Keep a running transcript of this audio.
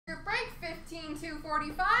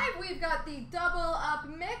14/245. We've got the double up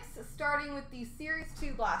mix, starting with the Series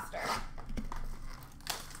 2 blaster.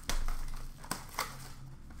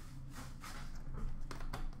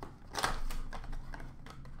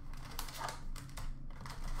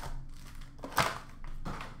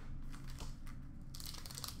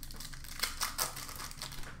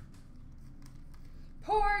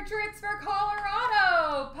 Portraits for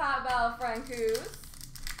Colorado, Pavel Francouz.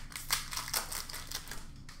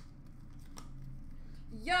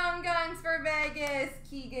 Young Guns for Vegas,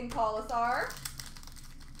 Keegan Colasar.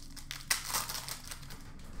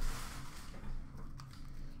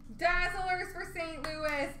 Dazzlers for St.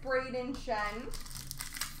 Louis, Braden Shen.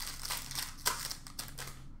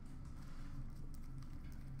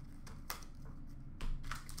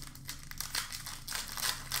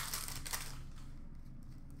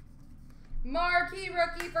 Marquee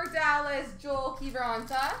rookie for Dallas, Joel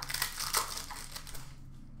Kiviranta.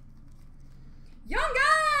 Young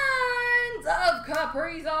Guns of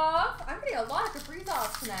Kaprizov. I'm getting a lot of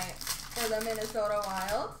Kaprizov tonight for the Minnesota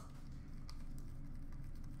Wild.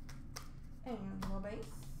 And a little base.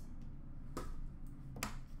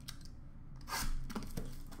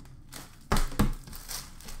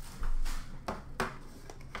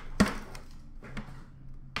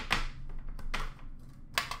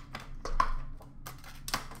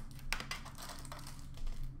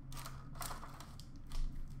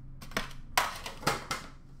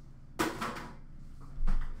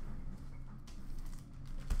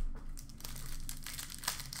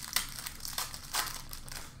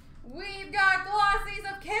 We've got glossies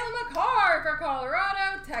of Cale Makar for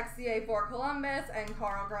Colorado, Texier for Columbus, and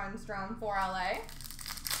Carl Grundstrom for LA.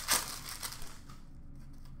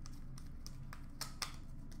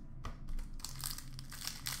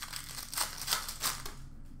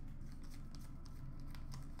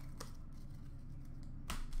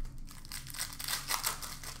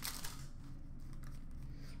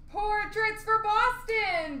 Portraits for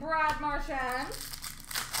Boston, Brad Marchand.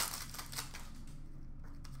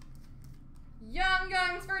 Young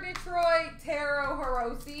Guns for Detroit, Taro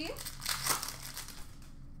Hirose.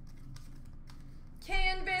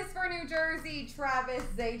 Canvas for New Jersey, Travis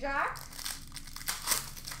Zajac.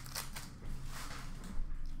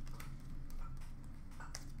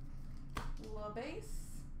 Little base.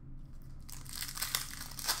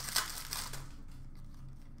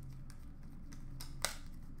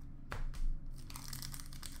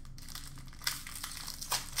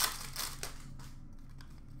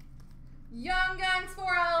 Young Guns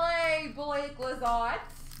for LA, Blake Lizotte.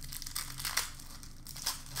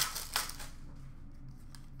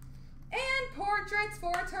 And Portraits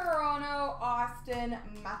for Toronto, Austin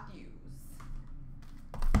Matthews.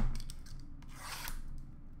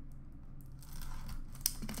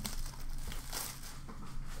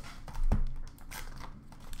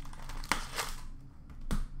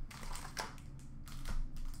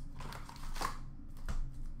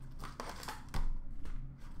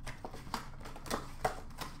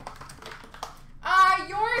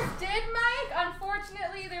 Yours did, Mike.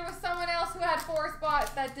 Unfortunately, there was someone else who had 4 spots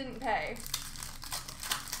that didn't pay.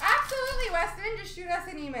 Absolutely, Weston. Just shoot us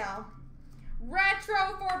an email.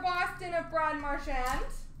 Retro for Boston of Brad Marchand.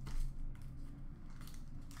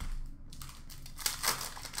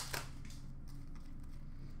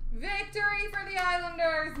 Victory for the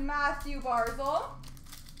Islanders, Matthew Barzal.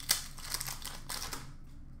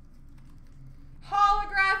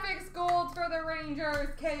 Holographics gold for the Rangers,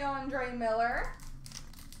 K'Andre Miller.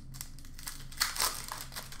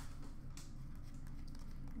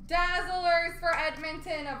 Dazzlers for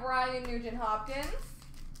Edmonton of Ryan Nugent-Hopkins.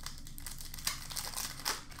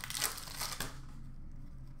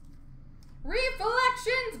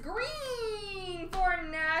 Reflections green for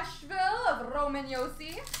Nashville of Roman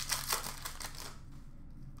Josi.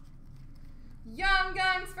 Young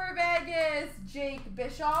Guns for Vegas, Jake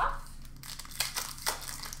Bischoff.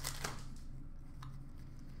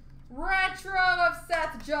 Retro of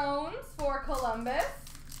Seth Jones for Columbus.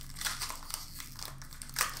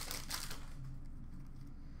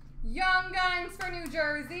 Young Guns for New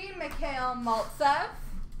Jersey, Mikhail Maltsev.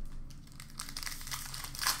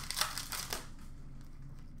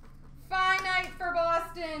 Finite for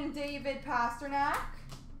Boston, David Pasternak.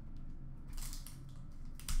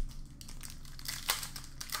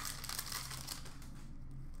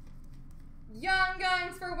 Young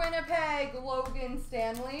Guns for Winnipeg, Logan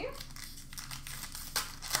Stanley.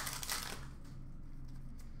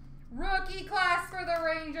 Rookie class for the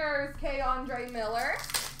Rangers, K'Andre Miller.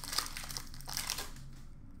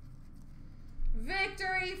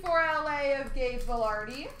 Victory for LA of Gabe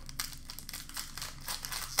Vilardi.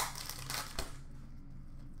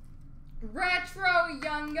 Retro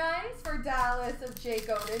Young Guns for Dallas of Jake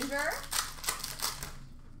Odinger.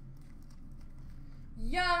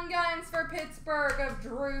 Young Guns for Pittsburgh of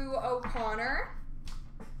Drew O'Connor.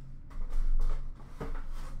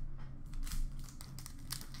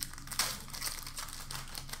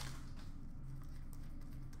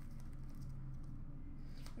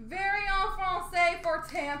 Variant Francais for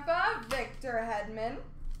Tampa, Victor Hedman.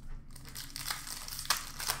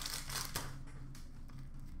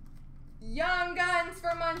 Young Guns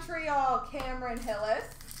for Montreal, Cameron Hillis.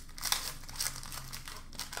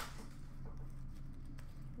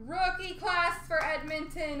 Rookie class for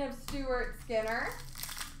Edmonton of Stuart Skinner.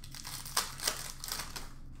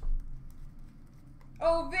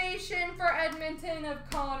 Ovation for Edmonton of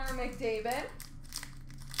Connor McDavid.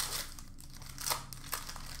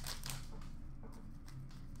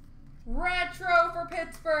 Retro for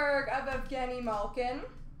Pittsburgh of Evgeny Malkin.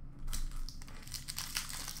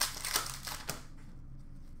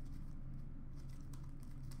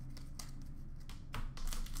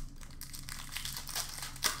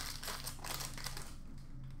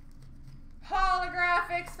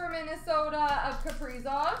 Holographics for Minnesota of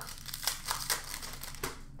Kaprizov.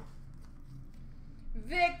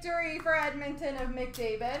 Victory for Edmonton of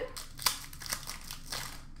McDavid.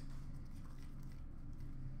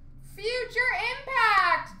 Future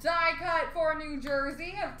Impact die cut for New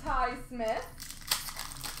Jersey of Ty Smith.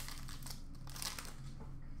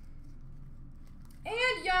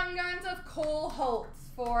 And Young Guns of Cole Holtz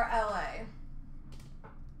for LA.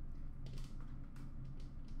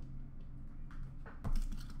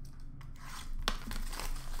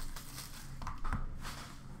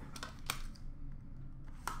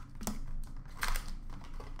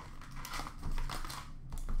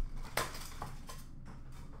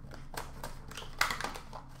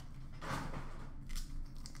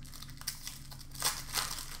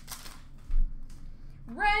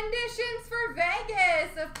 Renditions for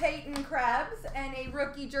Vegas of Peyton Krebs and a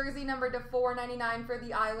rookie jersey numbered to $4.99 for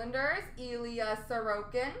the Islanders, Ilya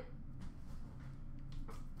Sorokin.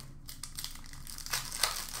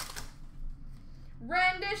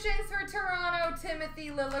 Renditions for Toronto, Timothy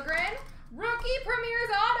Liljegren. Rookie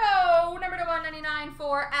Premier's Auto, number to $1.99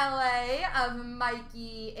 for LA of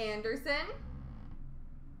Mikey Anderson.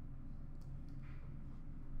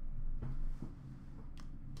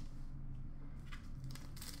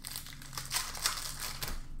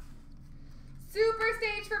 Super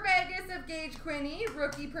Stage for Vegas of Gage Quinney.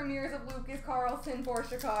 Rookie Premiers of Lucas Carlson for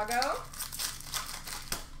Chicago.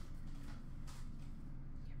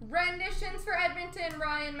 Renditions for Edmonton,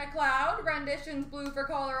 Ryan McLeod. Renditions Blue for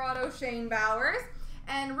Colorado, Shane Bowers.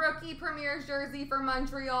 And Rookie Premiers jersey for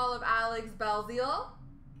Montreal of Alex Belzile.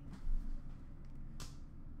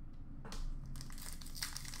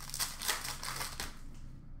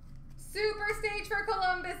 Super Stage for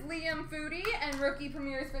Columbus, Liam Foudy, and Rookie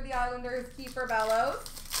Premiers for the Islanders, Kiefer Bellows.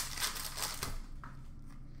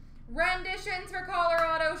 Renditions for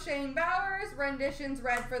Colorado, Shane Bowers. Renditions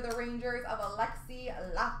red for the Rangers of Alexis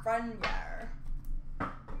Lafreniere.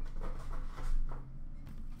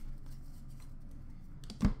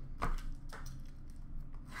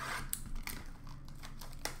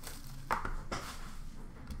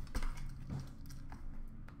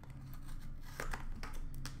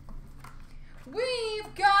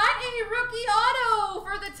 We've got a rookie auto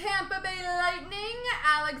for the Tampa Bay Lightning,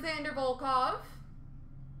 Alexander Volkov.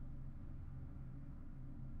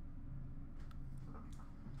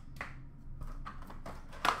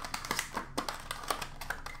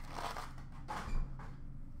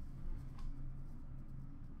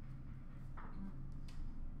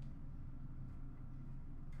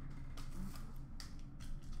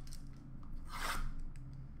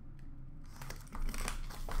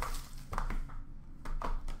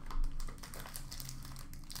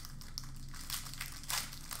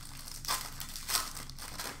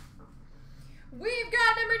 We've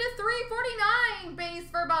got number to 349, base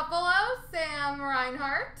for Buffalo, Sam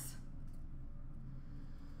Reinhart.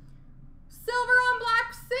 Silver on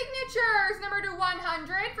black signatures, number to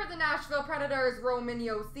 100 for the Nashville Predators, Roman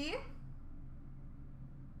Josi.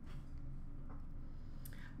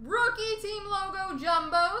 Rookie team logo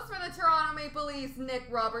jumbos for the Toronto Maple Leafs, Nick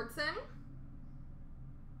Robertson.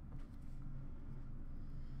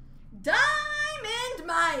 Diamond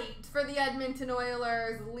Mite for the Edmonton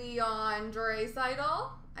Oilers, Leon Draisaitl.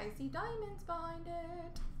 I see diamonds behind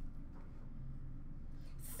it.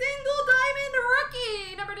 Single diamond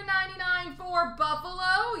rookie, number to 99 for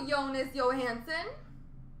Buffalo, Jonas Johansson.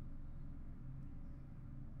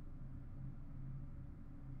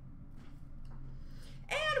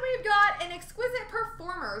 And we've got an Exquisite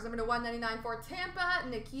Performers, number to 199 for Tampa,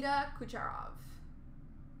 Nikita Kucherov.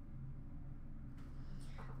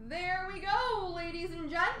 There we go, ladies and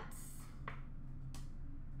gents.